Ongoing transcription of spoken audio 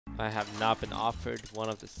I have not been offered one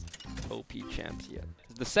of the OP champs yet.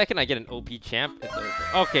 The second I get an OP champ, it's over.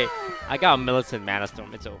 Okay, I got a Millificent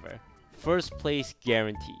Manastorm. It's over. First place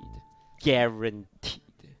guaranteed. Guaranteed.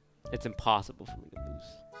 It's impossible for me to lose.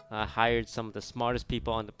 I hired some of the smartest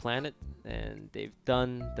people on the planet, and they've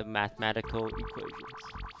done the mathematical equations.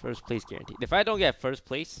 First place guaranteed. If I don't get first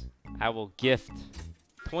place, I will gift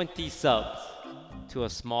 20 subs to a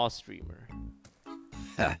small streamer.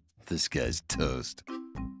 Ha! This guy's toast.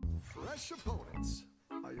 Fresh opponents.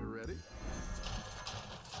 Are you ready?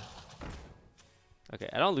 Okay,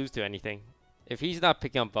 I don't lose to anything. If he's not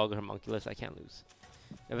picking up Vulgar Homunculus, I can't lose.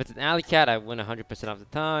 If it's an Alley Cat, I win 100% of the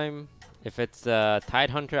time. If it's a Tide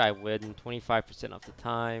Hunter, I win 25% of the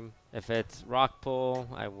time. If it's Rock Pull,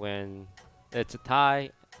 I win. It's a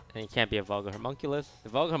tie, and it can't be a Vulgar Homunculus. The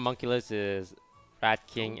Vulgar Homunculus is Rat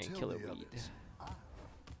King and Killer Weed.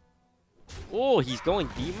 Oh, he's going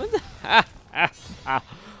Demon?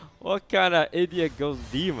 What kind of idiot goes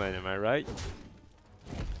Demon, am I right?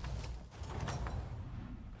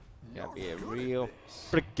 Gotta be a real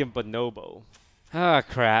freaking bonobo. Ah,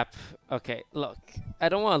 crap. Okay, look. I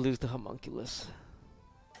don't want to lose the Homunculus.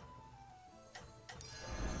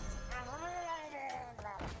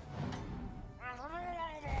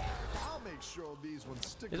 I'll make sure these ones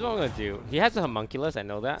stick. This is what I'm gonna do. He has a Homunculus, I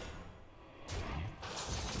know that.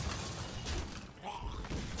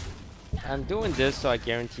 I'm doing this so I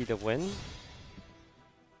guarantee the win.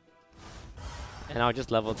 And I'll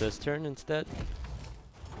just level this turn instead.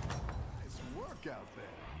 Nice work out there.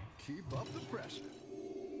 Keep up the pressure.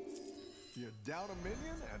 You're down a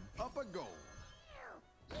minion and up a goal.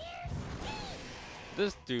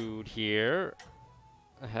 This dude here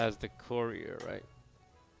has the courier, right?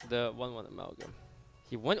 The 1/1 amalgam.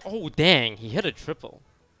 He went. Oh dang! He hit a triple.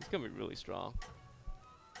 He's gonna be really strong.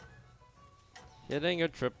 Hitting a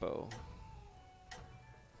triple.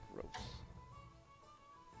 Gross.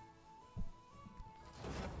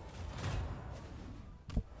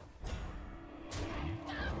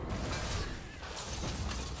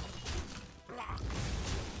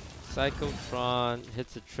 Psychotron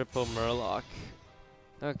hits a triple Murloc.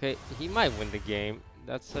 Okay, he might win the game.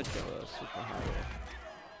 That's such a super high roll.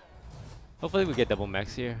 Hopefully we get double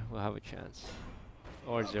max here. We'll have a chance.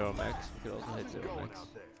 Or zero max. We could also hit zero max.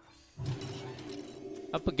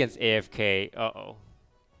 Up against AFK. Uh-oh.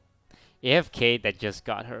 AFK that just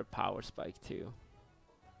got her power spike too.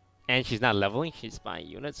 And she's not leveling. She's buying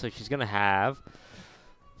units. So she's going to have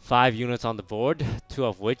 5 units on the board. 2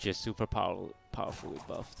 of which is super powerfully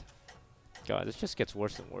buffed. God, this just gets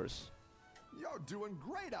worse and worse. You're doing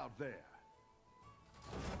great out there.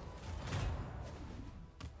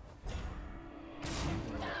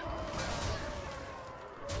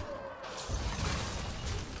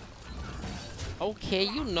 Okay,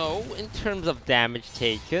 you know, in terms of damage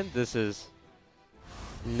taken, this is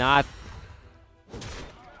not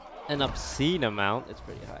an obscene amount. It's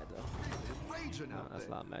pretty high though. No, that's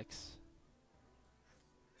not max.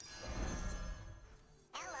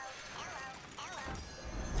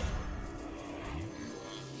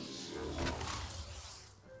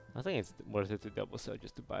 I think it's worth it to double sell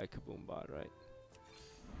just to buy a Kaboom bot, right?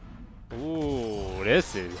 Ooh,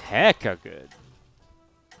 this is hecka good.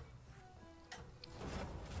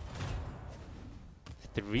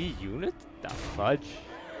 3 units? The fudge?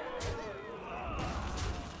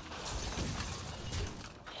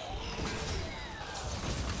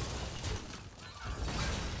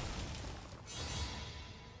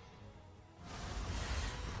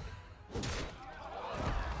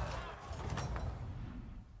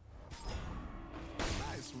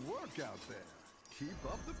 Nice work out there. Keep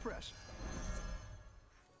up the pressure.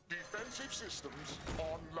 Defensive systems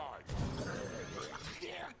online.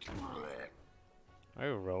 Are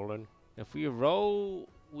you rolling? If we roll,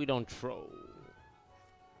 we don't troll.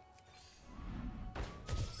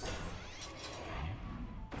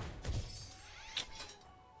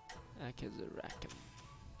 That kid's a Rat King.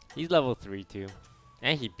 He's level 3 too.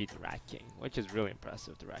 And he beat the Rat King, which is really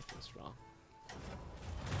impressive. The Rat King's strong.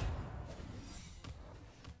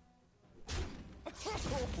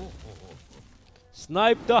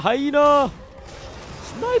 Snipe the hyena!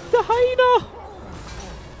 Snipe the hyena!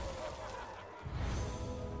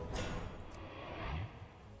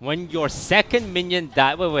 When your second minion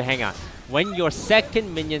died, wait, hang on. When your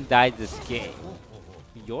second minion died this game,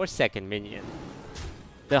 your second minion,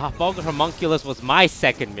 the Vulgar Homunculus was my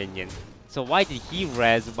second minion. So why did he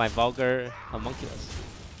res my Vulgar Homunculus?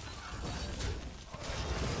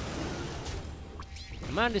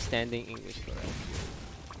 Am I understanding English correct?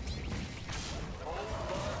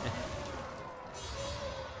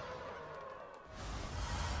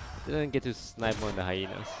 Didn't get to snipe one of the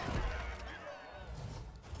hyenas.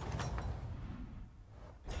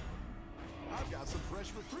 I've got some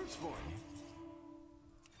fresh recruits for you.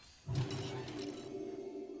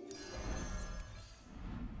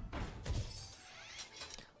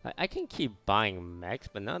 I can keep buying mechs,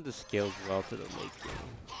 but none of the scales well to the late game.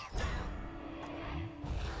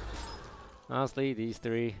 Honestly, these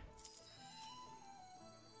three.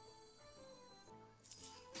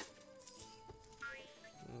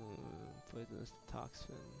 Poisonous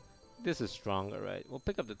Toxin. This is stronger, right? We'll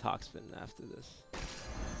pick up the Toxin after this.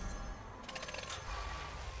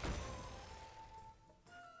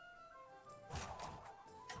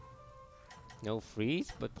 No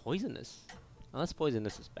freeze, but poisonous. Unless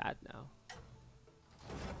poisonous is bad now.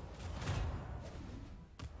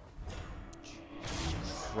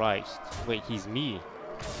 Christ. Wait, he's me.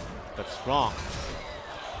 But strong.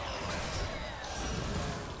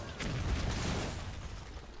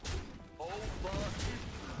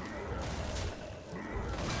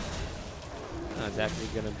 No, it's actually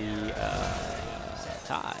gonna be a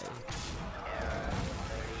tie.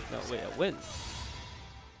 No, wait, a win.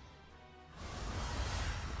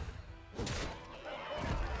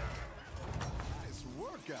 Nice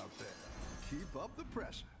work out there. Keep up the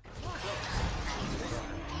pressure.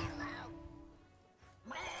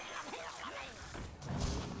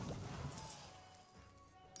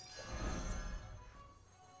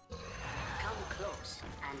 Come close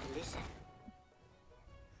and listen.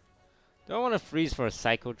 Do I want to freeze for a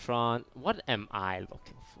Psychotron? What am I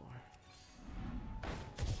looking for?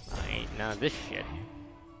 I ain't none of this shit.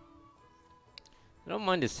 I don't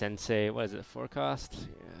mind the Sensei. What is it? Forecast?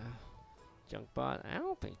 Yeah. Junkbot? I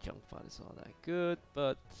don't think Junkbot is all that good,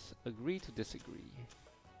 but agree to disagree.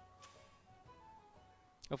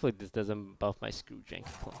 Hopefully this doesn't buff my Screw Jank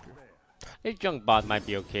Clunker. This Junkbot might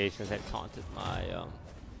be okay since I taunted my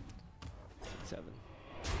 7.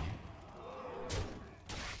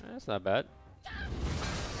 That's not bad. Okay,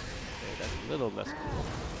 that's a little less cool.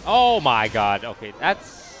 Oh my god, okay,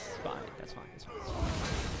 that's fine, that's fine, that's fine.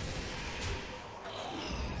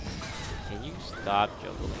 Can you stop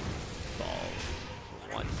juggling balls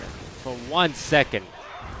for 1 second? For 1 second!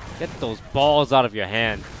 Get those balls out of your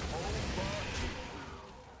hand.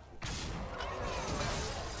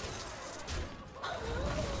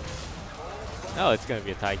 Oh, it's gonna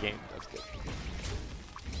be a tie game. That's good.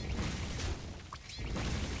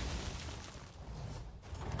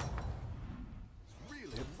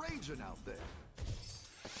 Really raging out there.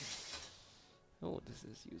 Oh, this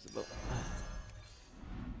is usable.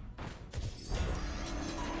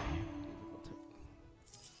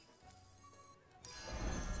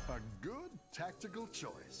 A good tactical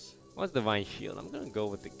choice. What's Divine Shield? I'm gonna go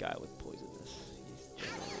with the guy with poisonous. He's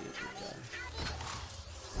generally a good guy.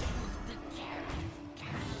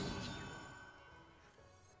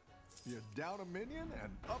 You're down a minion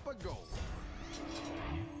and up a goal.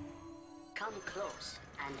 Come close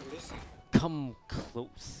and listen. Come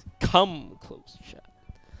close. Come close, chat.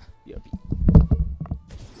 BRB.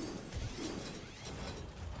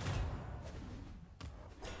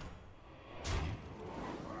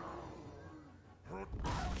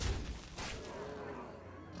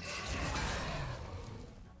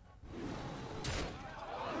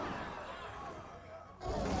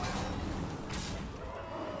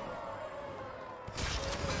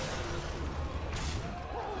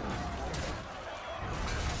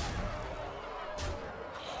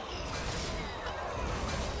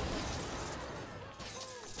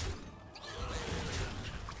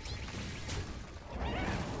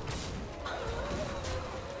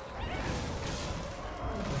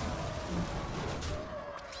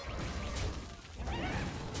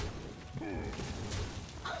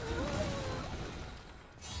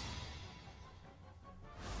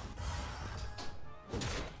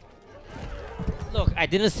 Look, I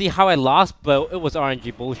didn't see how I lost, but it was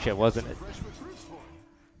RNG bullshit, wasn't it? Fresh recruits for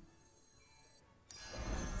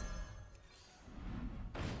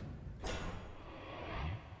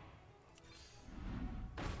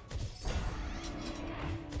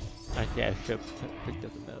you. Actually, I should have picked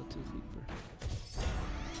up the Metal Tooth Leaper.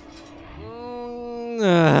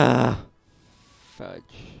 Fudge.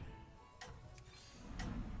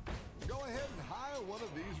 Go ahead and hire one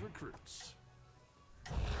of these recruits.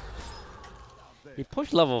 He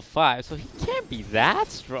pushed level 5, so he can't be that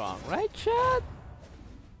strong, right, Chad?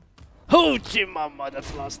 Hoochie mama,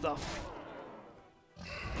 that's a lot of stuff.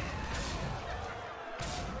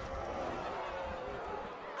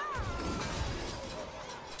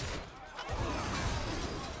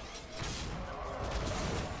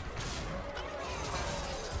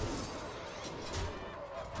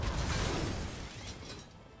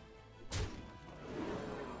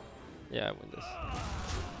 Yeah, I win this.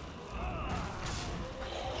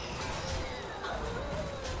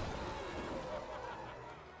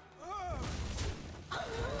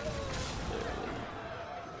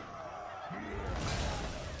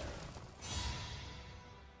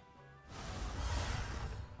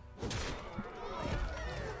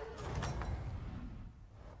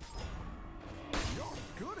 You're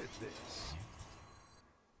good at this.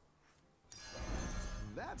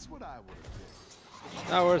 That's what I would have picked.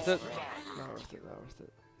 Not worth it. Not worth it. Not worth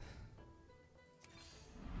it.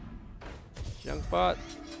 Junk bot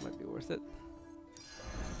might be worth it.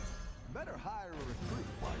 Better hire a recruit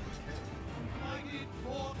while you can.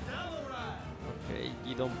 Okay,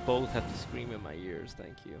 you don't both have to scream in my ears,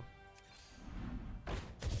 thank you.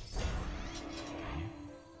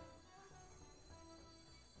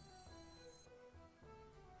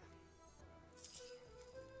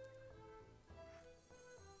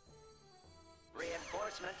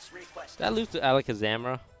 Reinforcements requested. Did I lose to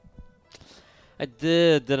Alakazamra? I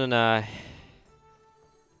did, didn't I?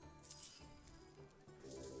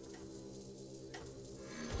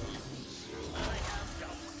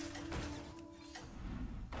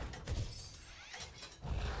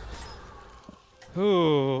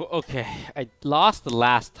 Ooh, okay. I lost the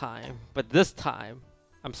last time, but this time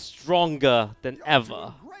I'm stronger than You're ever.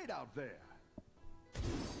 doing great out there.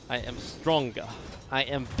 I am stronger. I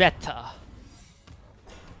am better.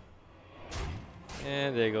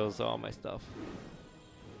 And there goes all my stuff.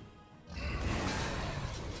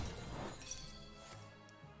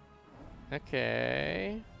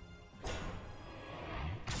 Okay.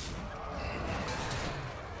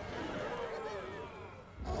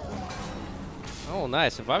 Oh,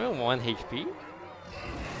 nice. If I'm at 1 HP,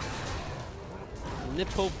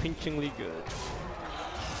 nipple pinchingly good.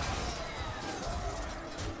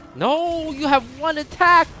 No, you have one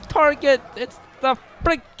attack target. It's the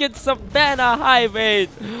frickin' Savannah Highway.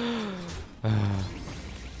 Oh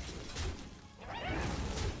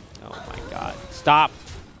my god. Stop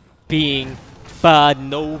being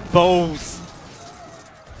bonobos.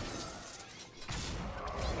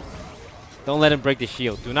 Don't let him break the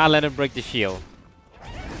shield. Do not let him break the shield.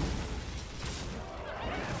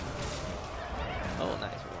 Oh,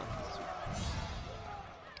 nice one.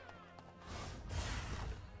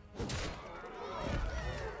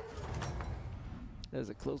 There's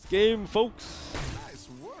a close game, folks. Nice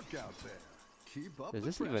work out there. Keep up Does the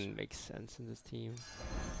this pressure. even make sense in this team?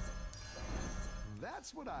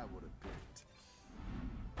 That's what I would have picked.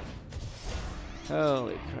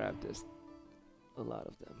 Holy crap, there's a lot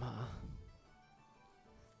of them, huh?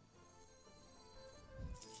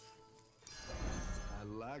 I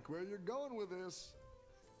like where you're going with this.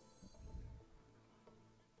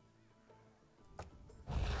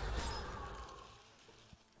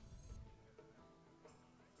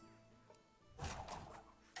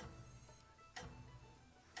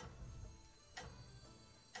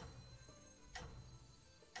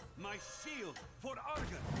 My shield for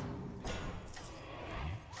Argon.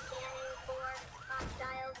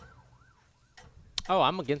 Oh,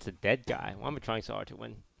 I'm against a dead guy. Why am I trying so hard to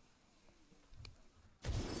win?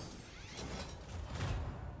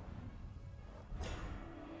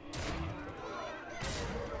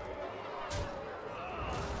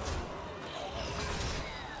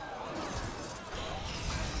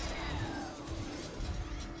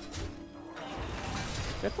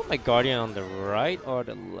 Should I put my Guardian on the right or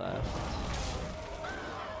the left?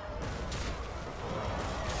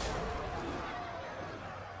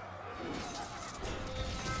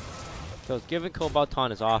 Because giving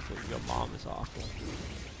Kobalton is awful, your mom is awful.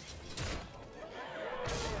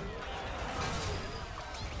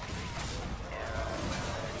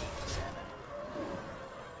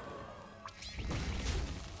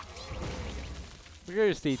 We're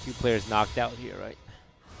going to see 2 players knocked out here, right?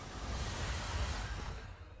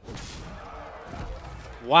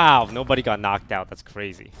 Wow, nobody got knocked out. That's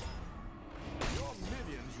crazy. Your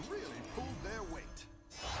minions really pulled their weight.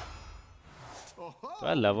 Do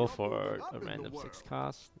I level You're for moving up a in the random world. 6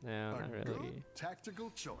 cost? No, A not good really.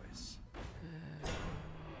 tactical choice.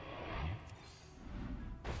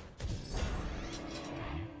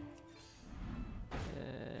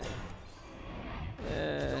 Go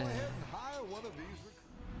ahead and hire one of these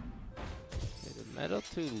recruits. Okay, the Metal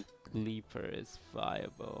 2 Leaper is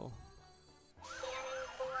viable.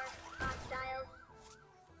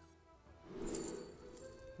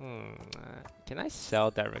 Can I sell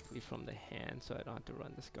directly from the hand so I don't have to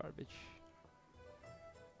run this garbage?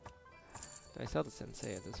 Do I sell the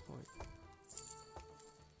Sensei at this point?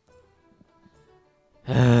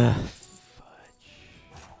 Fudge.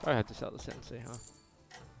 Probably have to sell the Sensei, huh?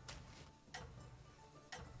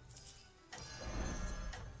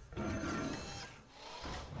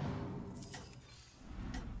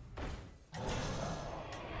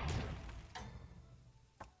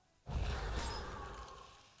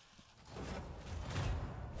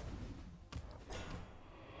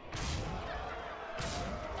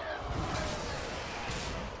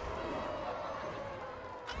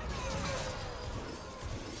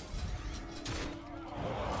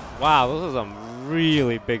 Wow, those are some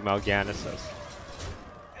really big Malganises.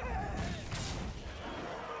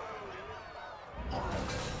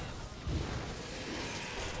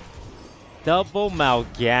 Double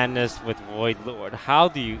Mal'Ganis with Void Lord. How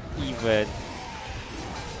do you even...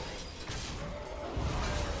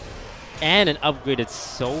 And an upgraded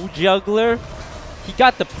Soul Juggler? He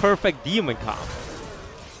got the perfect demon combo.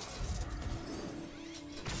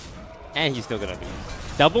 And he's still gonna lose.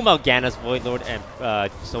 Double Mal'Ganis, Void Lord, and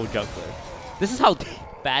Soul Juggler. This is how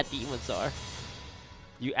bad demons are.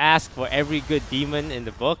 You ask for every good demon in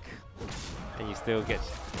the book, and you still get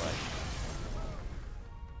destroyed.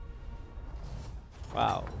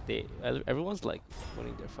 Wow, everyone's like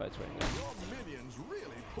winning their fights right now. Your minions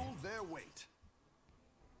really pulled their weight.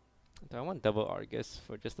 Do I want double Argus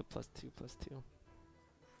for just a +2/+2?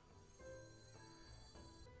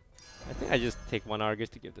 I think I just take one Argus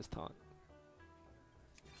to give this taunt.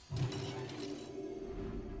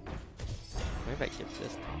 Maybe I give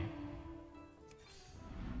this taunt.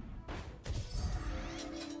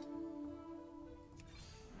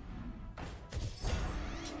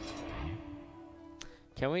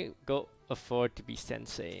 Can we go afford to be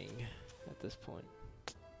senseiing at this point?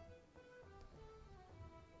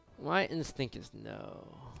 My instinct is no.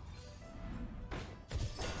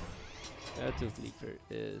 Relative Leaper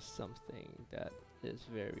is something that is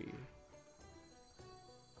very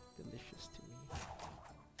delicious to me.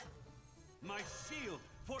 My shield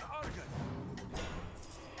for Argon.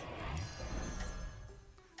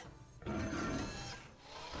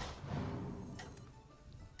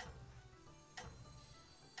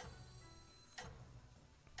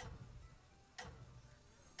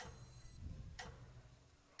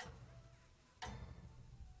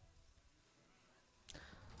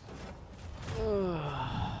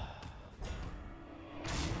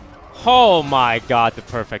 Oh my god, the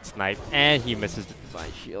perfect snipe. And he misses the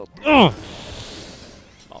Divine Shield. Ugh!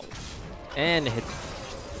 Oh. And hits.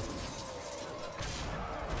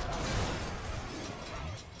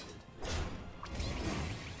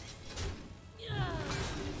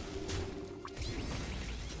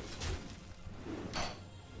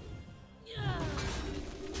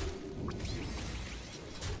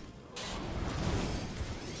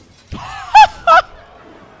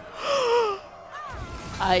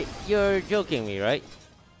 You're joking me, right?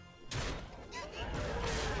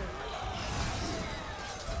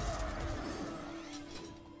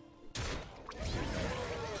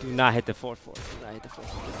 Do not hit the 4/4. Do not hit the 4/4.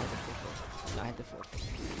 Do not hit the 4/4.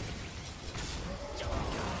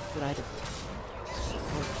 Do not hit the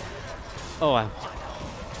 4/4. Oh, I.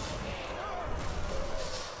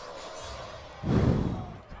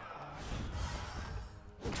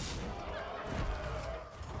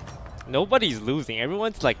 Nobody's losing.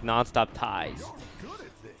 Everyone's like non-stop ties. You're good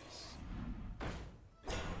at this.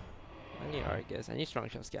 I need Argus. I need Strong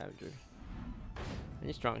Shell Scavenger. I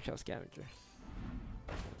need Strong Shell Scavenger.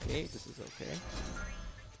 Okay, this is okay.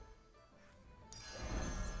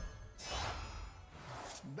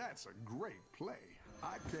 That's a great play.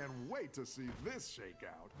 I can't wait to see this shake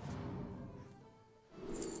out.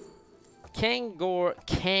 Kangor,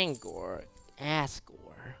 Asgore,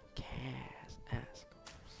 Asgore's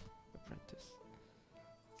apprentice.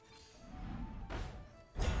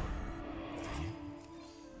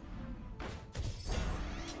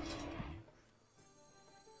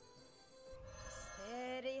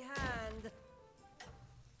 Steady hand.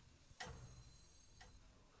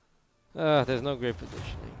 There's no great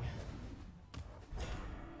positioning.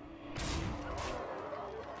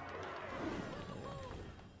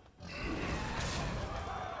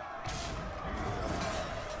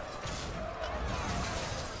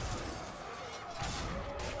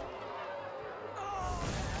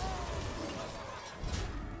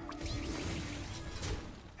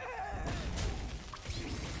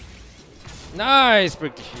 Nice,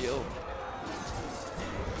 break the shield.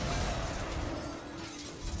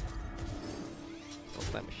 Don't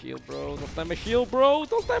slam a shield, bro. Don't slam a shield, bro.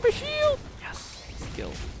 Don't slam a shield. Yes,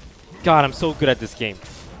 skill. God, I'm so good at this game.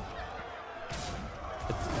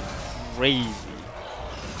 It's crazy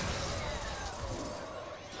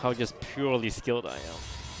how just purely skilled I am.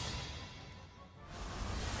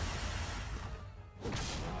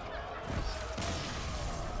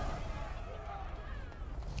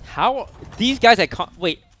 How these guys I can't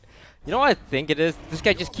wait. You know what I think it is? This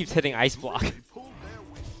guy just keeps hitting ice block.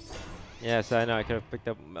 Yes, I know. I could have picked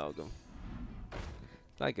up Amalgam.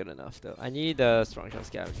 Not good enough though. I need a Strong Shell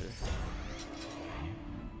Scavenger.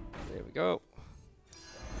 There we go.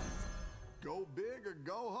 Go big or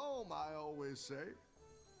go home, I always say.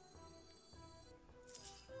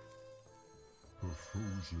 The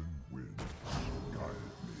frozen wind guide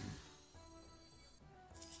me.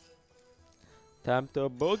 Time to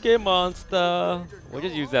boogie monster. We'll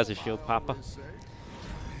just use that as a shield papa.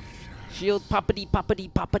 Shield poppity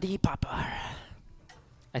poppity poppity papa.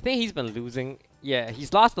 I think he's been losing. Yeah,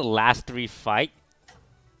 he's lost the last 3 fights.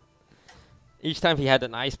 Each time he had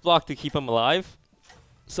an ice block to keep him alive.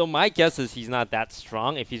 So my guess is he's not that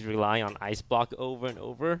strong if he's relying on ice block over and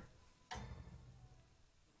over.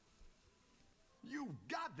 You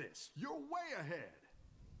got this. You're way ahead.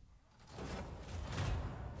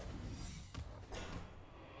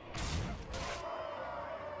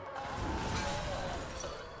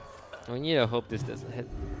 We need to hope this doesn't hit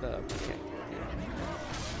the mechanic.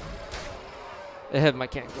 It hit my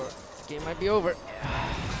can't go. This game might be over. It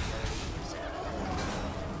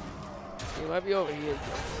might be over. He hit.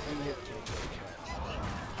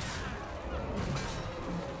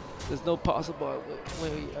 There's no possible I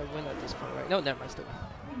win at this point, right? No, never mind. Still.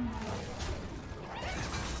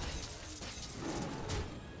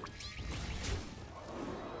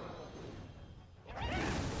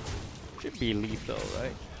 Should be lethal,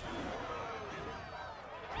 right?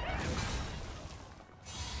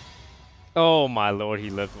 Oh my lord, he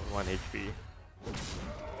lived with 1 HP.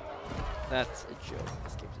 That's a joke.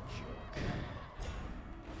 This game's a joke.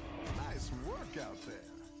 Nice work out there.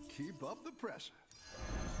 Keep up the pressure.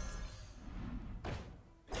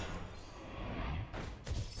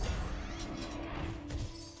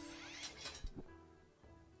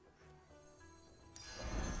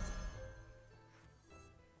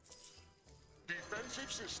 Defensive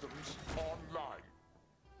systems online.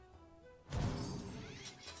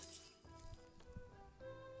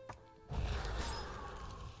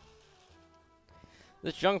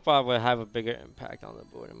 This junk bot will have a bigger impact on the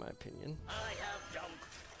board, in my opinion.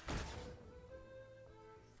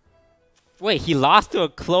 Wait, he lost to a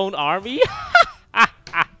clone army?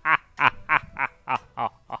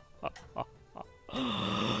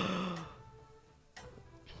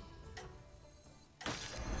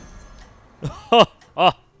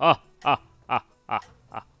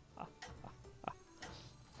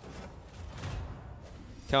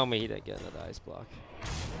 Tell me he didn't get another ice block.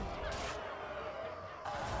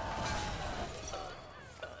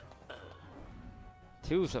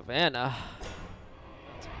 To Savannah.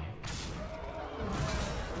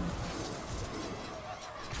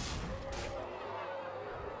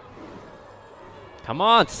 Come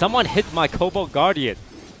on, someone hit my Cobalt Guardian.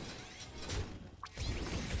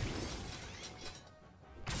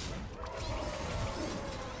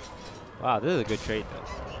 Wow, this is a good trade though.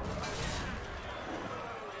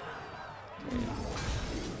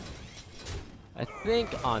 I think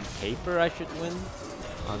on paper I should win.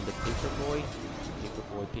 On the paper boy,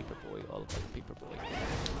 all about the paper boy.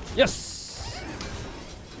 Yes!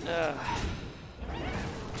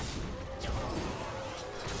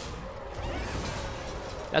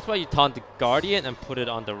 That's why you taunt the Guardian and put it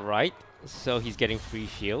on the right, so he's getting free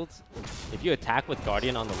shields. If you attack with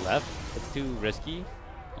Guardian on the left, it's too risky.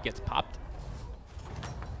 He gets popped.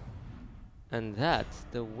 And that's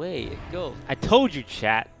the way it goes. I told you,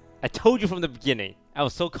 chat. I told you from the beginning. I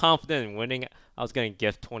was so confident in winning, I was going to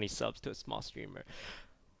gift 20 subs to a small streamer.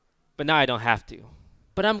 But now I don't have to.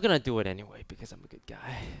 But I'm going to do it anyway because I'm a good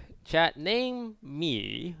guy. Chat, name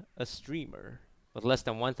me a streamer with less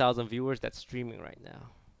than 1,000 viewers that's streaming right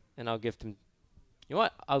now. And I'll gift him... You know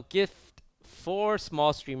what? I'll gift 4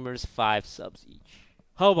 small streamers 5 subs each.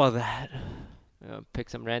 How about that? I'll pick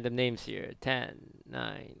some random names here. 10,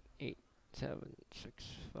 9, 8, 7, 6,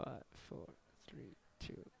 5, 4, 3,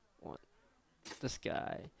 2, 1. This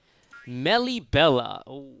guy. Melibella.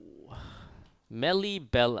 Oh.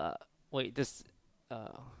 Melibella. Wait, this...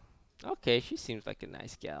 okay, she seems like a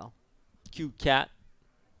nice gal. Cute cat.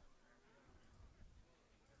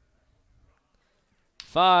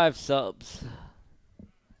 5 subs.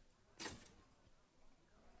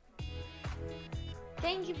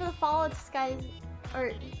 Thank you for the follow, Disguise.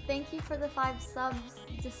 Or, thank you for the 5 subs,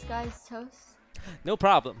 Disguise Toast. No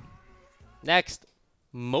problem. Next,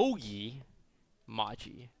 Mogi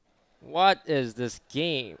Maji. What is this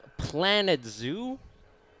game? Planet Zoo?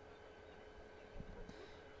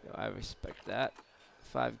 Yo, I respect that.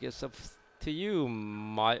 5 gifts up to you,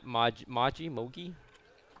 Mogi.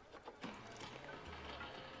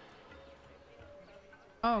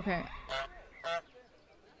 Oh, okay.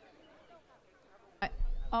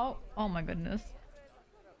 Oh my goodness.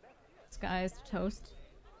 Disguised Toast.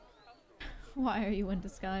 Why are you in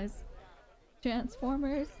disguise?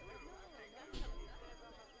 Transformers?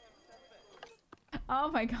 Oh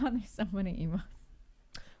my god, there's so many emotes.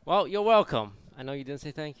 Well, you're welcome. I know you didn't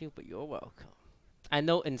say thank you, but you're welcome. I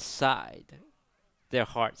know inside their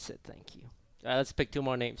heart said thank you. Alright, let's pick 2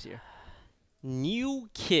 more names here. New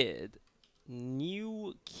Kid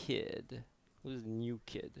New kid. Who's the new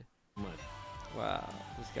kid? Wow,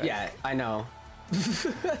 this guy. Yeah, I know. This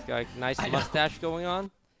guy, nice I know. mustache going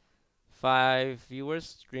on. 5 viewers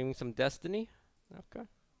streaming some Destiny. Okay.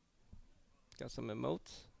 Got some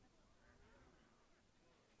emotes.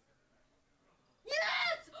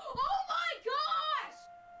 Yes! Oh my gosh!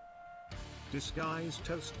 Disguise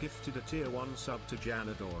Toast gifted a tier 1 sub to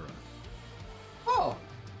Janadora. Oh!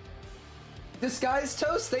 Disguise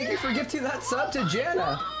Toast, thank you for gifting that sub to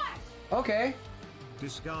Jana. Okay.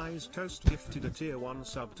 Disguise Toast gifted a tier 1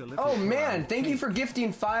 sub to Little Oh man, Brown thank you Cake. for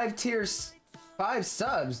gifting 5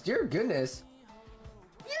 subs. Dear goodness.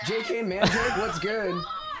 JK Mandrake, what's good?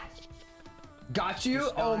 Got you?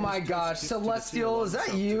 Disguise Oh my Toast gosh, gifted a tier Celestial, 1 is that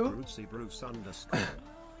sub to you? Brucey Bruce _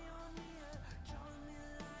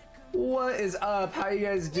 What is up? How you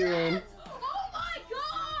guys doing? Oh my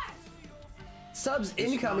gosh! Subs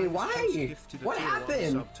incoming, why? What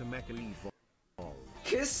happened?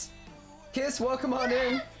 Kiss, welcome on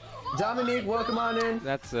in. Dominique, welcome on in.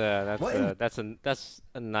 That's a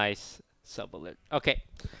nice sub alert. Okay.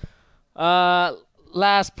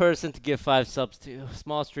 Last person to give 5 subs to.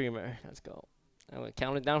 Small streamer. Let's go. I'm gonna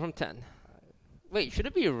count it down from 10. Wait, should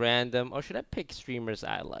it be random or should I pick streamers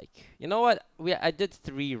I like? You know what? I did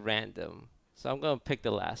 3 random, so I'm gonna pick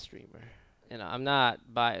the last streamer. You know, I'm not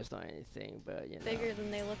biased or anything, but you know. Bigger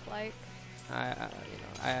than they look like.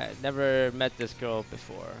 I never met this girl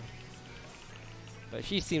before, but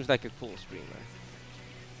she seems like a cool streamer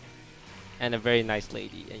and a very nice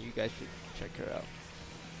lady, and you guys should check her out.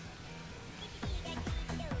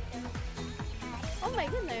 Oh my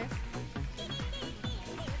goodness.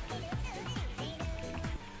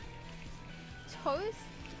 Toast?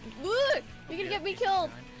 Look! You're gonna get me killed!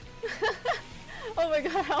 Oh my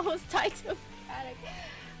god, I almost died to panic.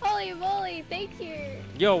 Holy moly, thank you!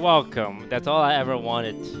 You're welcome. That's all I ever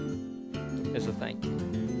wanted is a thank you.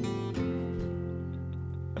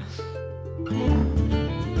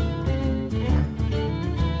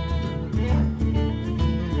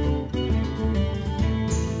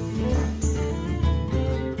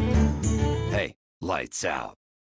 Hey, lights out.